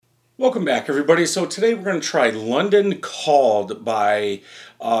Welcome back, everybody. So today we're going to try London Called by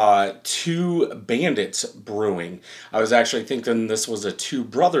Two Bandits Brewing. I was actually thinking this was a Two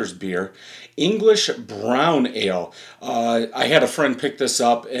Brothers beer. English Brown Ale. I had a friend pick this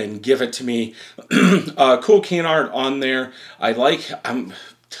up and give it to me. Cool can art on there. I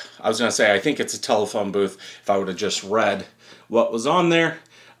was going to say, I think it's a telephone booth. If I would have just read what was on there,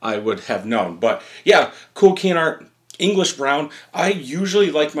 I would have known. But yeah, cool can art. English brown. I usually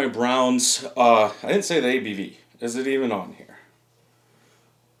like my browns. I didn't say the ABV. Is it even on here?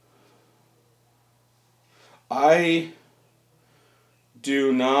 I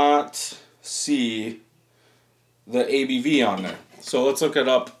do not see the ABV on there. So let's look it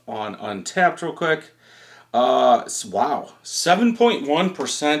up on Untapped real quick. Wow, 7.1%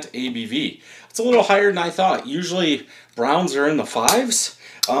 ABV. It's a little higher than I thought. Usually browns are in the fives.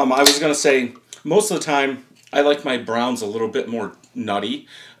 I was going to say most of the time I like my browns a little bit more nutty,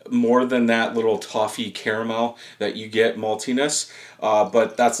 more than that little toffee caramel that you get maltiness.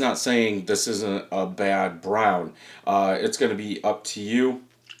 But that's not saying this isn't a bad brown. It's going to be up to you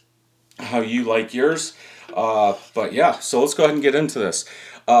how you like yours. But yeah, so let's go ahead and get into this.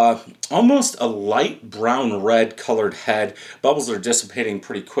 Almost a light brown red colored head. Bubbles are dissipating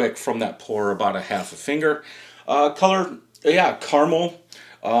pretty quick from that pour, about a half a finger. Color, yeah, caramel.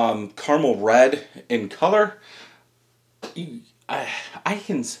 Caramel red in color.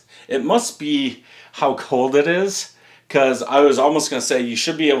 It must be how cold it is, because I was almost going to say you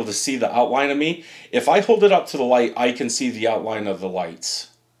should be able to see the outline of me. If I hold it up to the light, I can see the outline of the lights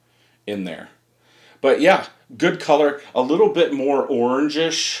in there. But yeah, good color, a little bit more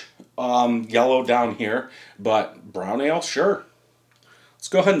orangish, yellow down here, but brown ale, sure. Let's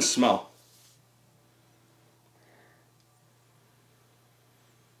go ahead and smell.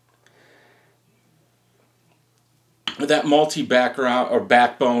 That malty background or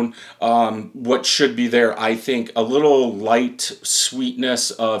backbone, what should be there, I think, a little light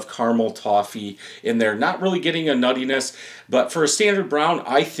sweetness of caramel toffee in there. Not really getting a nuttiness, but for a standard brown,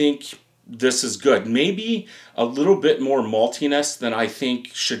 I think this is good. Maybe a little bit more maltiness than I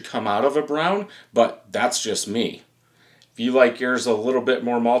think should come out of a brown, but that's just me. If you like yours a little bit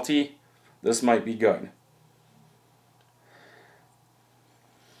more malty, this might be good.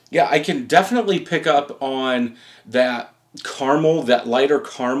 Yeah, I can definitely pick up on that caramel, that lighter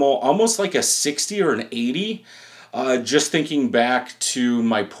caramel, almost like a 60 or an 80. Just thinking back to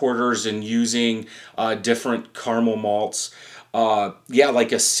my porters and using different caramel malts. Yeah,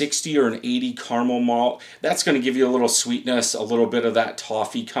 like a 60 or an 80 caramel malt. That's going to give you a little sweetness, a little bit of that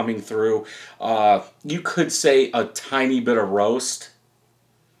toffee coming through. You could say a tiny bit of roast.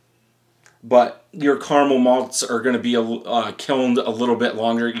 But your caramel malts are going to be kilned a little bit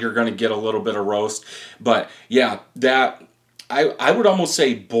longer. You're going to get a little bit of roast. But yeah, that I would almost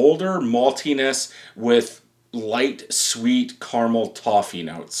say bolder maltiness with light, sweet caramel toffee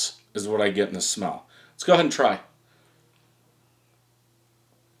notes is what I get in the smell. Let's go ahead and try.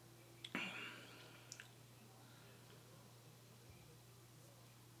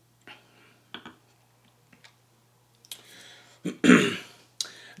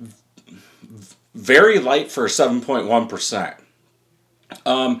 Very light for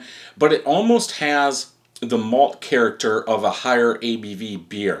 7.1%. But it almost has the malt character of a higher ABV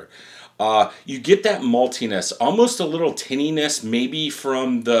beer. You get that maltiness, almost a little tinniness, maybe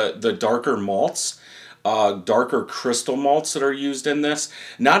from the darker malts, darker crystal malts that are used in this.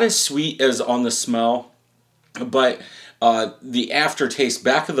 Not as sweet as on the smell, but the aftertaste,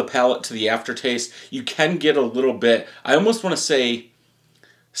 back of the palate to the aftertaste, you can get a little bit, I almost want to say,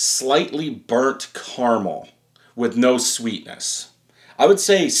 slightly burnt caramel with no sweetness. I would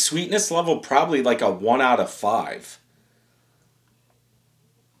say sweetness level probably like a 1 out of 5.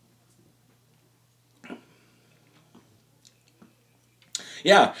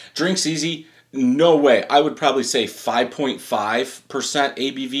 Yeah, drinks easy. No way. I would probably say 5.5%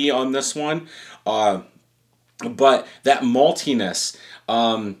 ABV on this one. But that maltiness,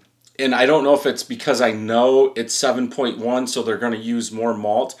 and I don't know if it's because I know it's 7.1, so they're going to use more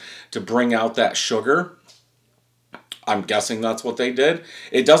malt to bring out that sugar. I'm guessing that's what they did.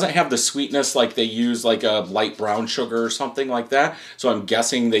 It doesn't have the sweetness like they use like a light brown sugar or something like that. So I'm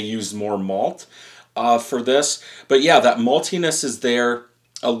guessing they used more malt for this. But yeah, that maltiness is there.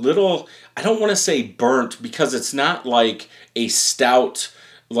 A little, I don't want to say burnt because it's not like a stout,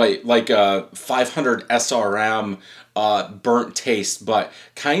 like a 500 SRM burnt taste, but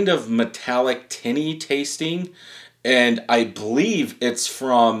kind of metallic tinny tasting. And I believe it's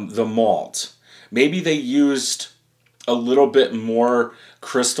from the malt. Maybe they used a little bit more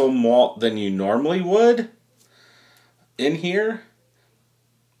crystal malt than you normally would in here.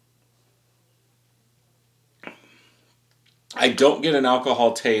 I don't get an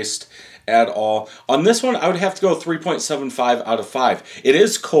alcohol taste at all. On this one, I would have to go 3.75 out of 5. It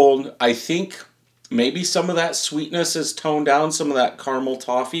is cold. I think maybe some of that sweetness is toned down. Some of that caramel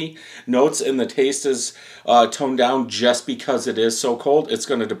toffee notes in the taste is toned down just because it is so cold. It's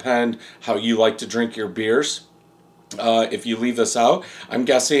going to depend how you like to drink your beers. If you leave this out, I'm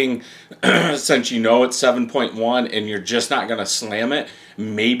guessing since you know it's 7.1 and you're just not going to slam it,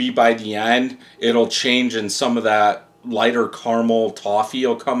 maybe by the end it'll change and some of that lighter caramel toffee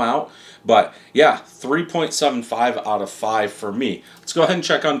will come out. But yeah, 3.75 out of 5 for me. Let's go ahead and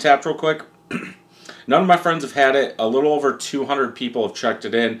check Untappd real quick. None of my friends have had it. A little over 200 people have checked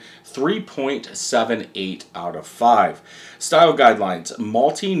it in. 3.78 out of 5. Style guidelines: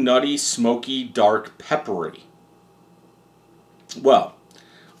 malty, nutty, smoky, dark, peppery. Well,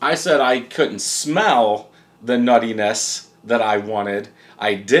 I said I couldn't smell the nuttiness that I wanted.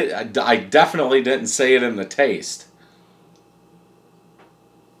 I definitely didn't say it in the taste.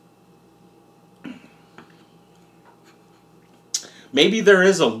 Maybe there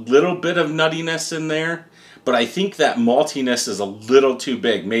is a little bit of nuttiness in there, but I think that maltiness is a little too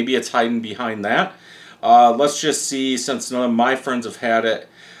big. Maybe it's hiding behind that. Let's just see, since none of my friends have had it.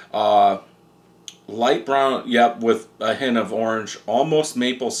 Light brown, yep, with a hint of orange. Almost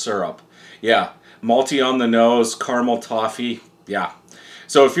maple syrup. Yeah, malty on the nose, caramel toffee. Yeah.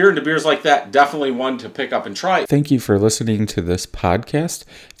 So if you're into beers like that, definitely one to pick up and try. Thank you for listening to this podcast.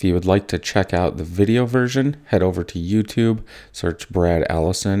 If you would like to check out the video version, head over to YouTube, search Brad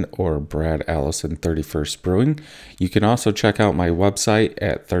Allison or Brad Allison 31st Brewing. You can also check out my website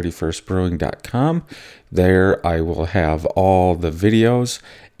at 31stbrewing.com. There I will have all the videos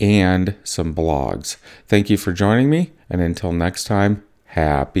and some blogs. Thank you for joining me, and until next time,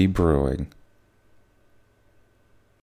 happy brewing.